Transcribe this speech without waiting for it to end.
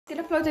Geht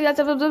ab, Leute, hier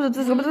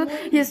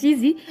ist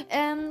Yeezy.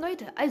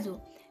 Leute,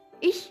 also,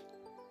 ich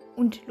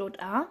und Lot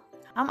A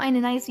haben eine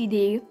nice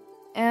Idee.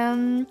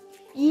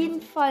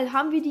 Jeden Fall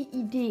haben wir die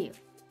Idee,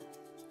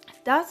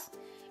 dass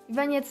wir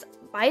werden jetzt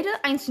beide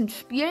einzeln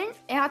spielen.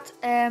 Er hat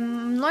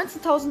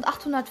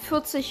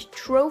 19.840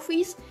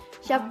 Trophies.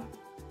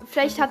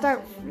 Vielleicht hat er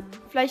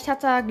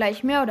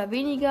gleich mehr oder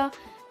weniger,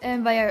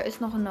 weil er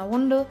ist noch in der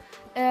Runde.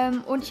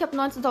 Und ich habe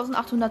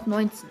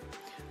 19.819.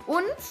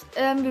 Und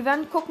wir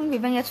werden gucken,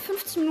 wir werden jetzt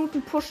 15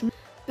 Minuten pushen.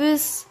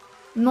 Bis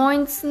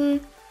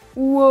 19:50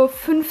 Uhr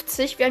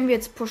werden wir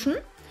jetzt pushen.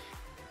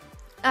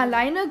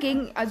 Alleine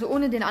also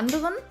ohne den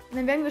anderen. Und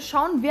dann werden wir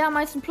schauen, wer am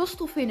meisten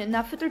Plus-Trophäen in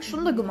einer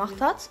Viertelstunde gemacht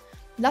hat.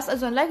 Lasst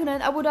also ein Like und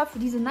ein Abo da für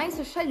diese nice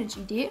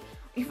Challenge-Idee.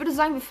 Ich würde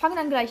sagen, wir fangen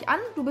dann gleich an.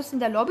 Du bist in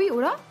der Lobby,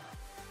 oder?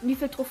 Und wie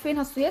viele Trophäen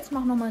hast du jetzt?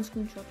 Mach nochmal einen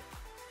Screenshot.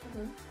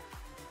 Okay.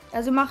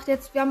 Also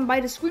wir haben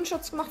beide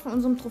Screenshots gemacht von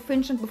unserem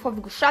Trophäenstand, bevor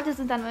wir gestartet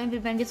sind. Dann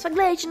werden wir jetzt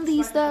vergleichen,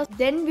 das.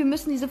 Denn wir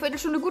müssen diese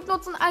Viertelstunde gut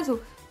nutzen. Also,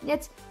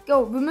 jetzt,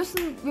 go. Wir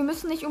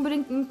müssen nicht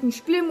unbedingt einen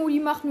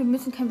Spielmodi machen. Wir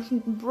müssen keinen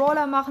bestimmten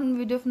Brawler machen.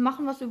 Wir dürfen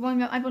machen, was wir wollen.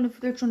 Wir haben einfach eine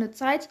Viertelstunde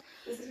Zeit.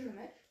 Bist du schon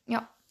nett?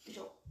 Ja.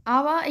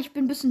 Aber ich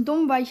bin ein bisschen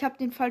dumm, weil ich habe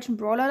den falschen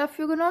Brawler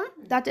dafür genommen.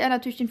 Da hatte er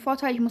natürlich den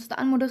Vorteil, ich musste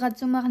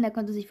Anmoderation machen. Der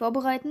konnte sich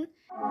vorbereiten.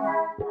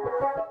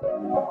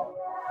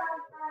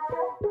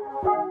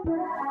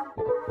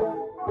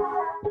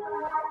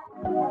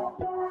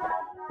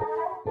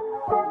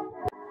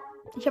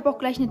 Ich habe auch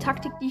gleich eine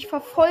Taktik, die ich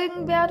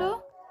verfolgen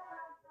werde.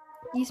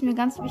 Die ist mir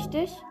ganz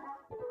wichtig.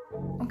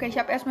 Okay, ich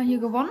habe erstmal hier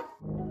gewonnen.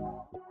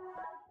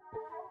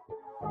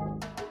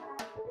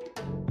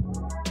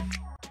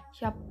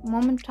 Ich habe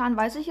momentan,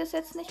 weiß ich es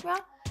jetzt nicht mehr.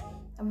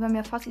 Aber wir haben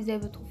ja fast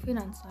dieselbe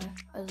Trophäenanzahl.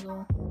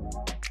 Also.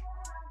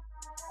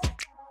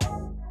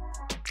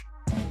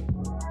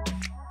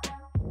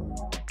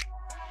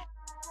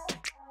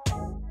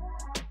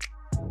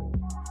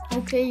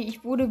 Okay,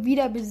 ich wurde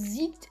wieder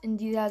besiegt in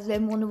dieser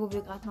selben Runde, wo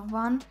wir gerade noch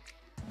waren.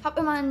 Hab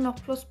immerhin noch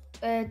plus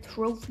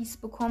Trophies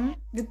bekommen.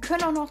 Wir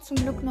können auch noch zum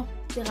Glück noch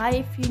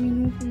 3-4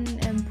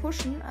 Minuten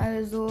pushen.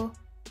 Also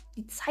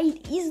die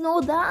Zeit ist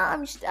noch da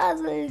am Start.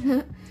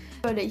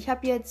 Leute, ich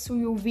habe jetzt zu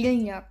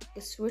Juwelenjagd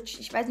geswitcht.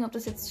 Ich weiß nicht, ob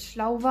das jetzt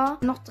schlau war.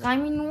 Noch 3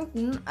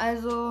 Minuten.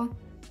 Also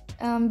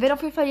wenn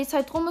auf jeden Fall die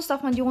Zeit rum ist,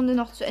 darf man die Runde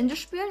noch zu Ende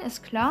spielen.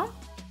 Ist klar.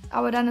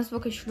 Aber dann ist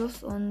wirklich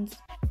Schluss und...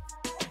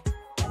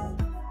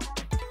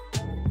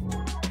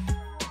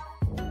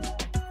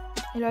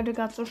 Die Leute,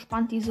 gerade so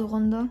spannend, diese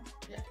Runde.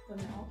 Ja, bei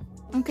mir auch.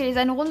 Okay,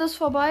 seine Runde ist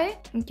vorbei.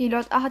 Okay,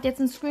 Leute, hat jetzt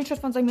einen Screenshot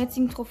von seinem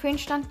jetzigen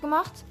Trophäenstand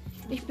gemacht.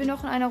 Ich bin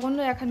noch in einer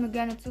Runde, er kann mir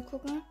gerne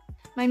zugucken.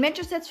 Mein Match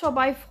ist jetzt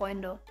vorbei,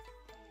 Freunde.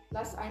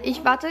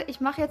 Ich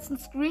mache jetzt einen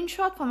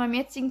Screenshot von meinem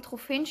jetzigen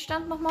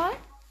Trophäenstand nochmal.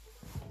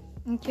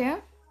 Okay.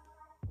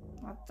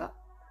 Warte.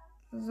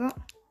 So.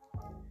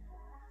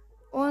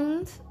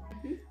 Und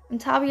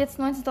habe jetzt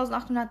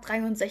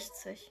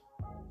 19.863.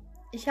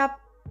 Ich habe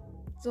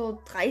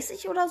so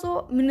 30 oder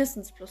so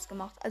mindestens plus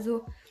gemacht.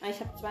 Also ich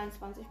habe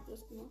 22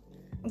 plus gemacht.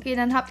 Okay,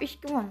 dann habe ich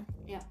gewonnen.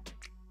 Ja.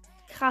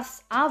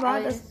 Krass,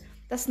 aber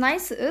das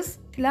Nice ist,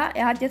 klar,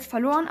 er hat jetzt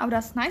verloren, aber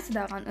das Nice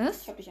daran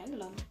ist... Ich habe dich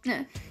eingeladen.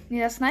 Nee,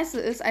 das Nice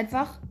ist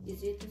einfach, Ihr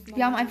seht es mal.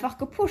 Wir haben einfach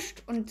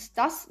gepusht. Und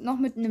das noch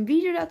mit einem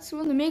Video dazu,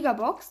 eine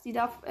Megabox, die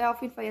darf er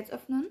auf jeden Fall jetzt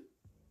öffnen.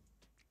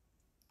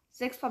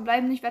 6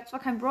 verbleiben nicht, ich werde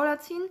zwar keinen Brawler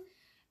ziehen.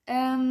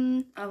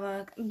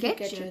 Aber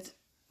Gadget.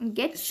 Und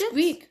Gadgets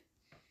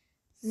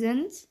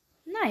sind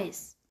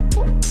nice.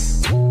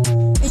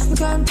 Ich bin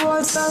kein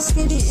Polster, ich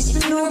bin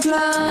nur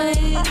klein.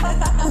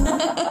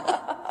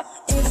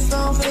 Ist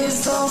doch,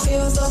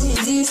 ihr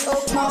siehst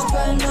auch, macht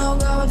keinen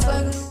Auge, aber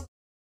zwei.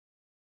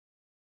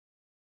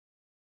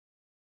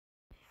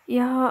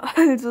 Ja,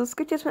 also es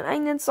gibt jetzt meinen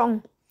eigenen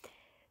Song.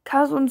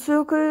 Kaso und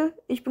Zirkel,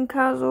 ich bin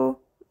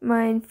Kaso.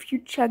 Mein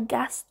Future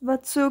Gast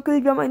war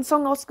Zirkel. Wir haben einen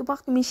Song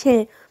rausgebracht, nämlich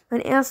Hell. Mein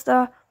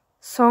erster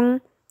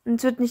Song. Und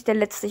es wird nicht der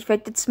letzte. Ich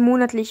werde jetzt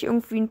monatlich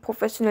irgendwie einen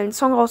professionellen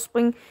Song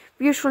rausbringen.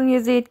 Wie ihr schon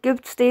hier seht,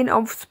 gibt es den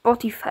auf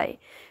Spotify.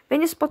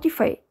 Wenn ihr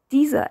Spotify,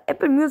 Deezer,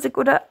 Apple Music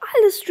oder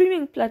alle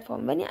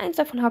Streaming-Plattformen, wenn ihr eins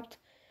davon habt,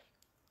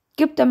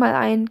 gebt da mal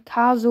ein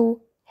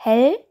Kaso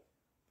Hell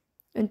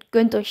und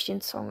gönnt euch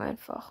den Song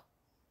einfach.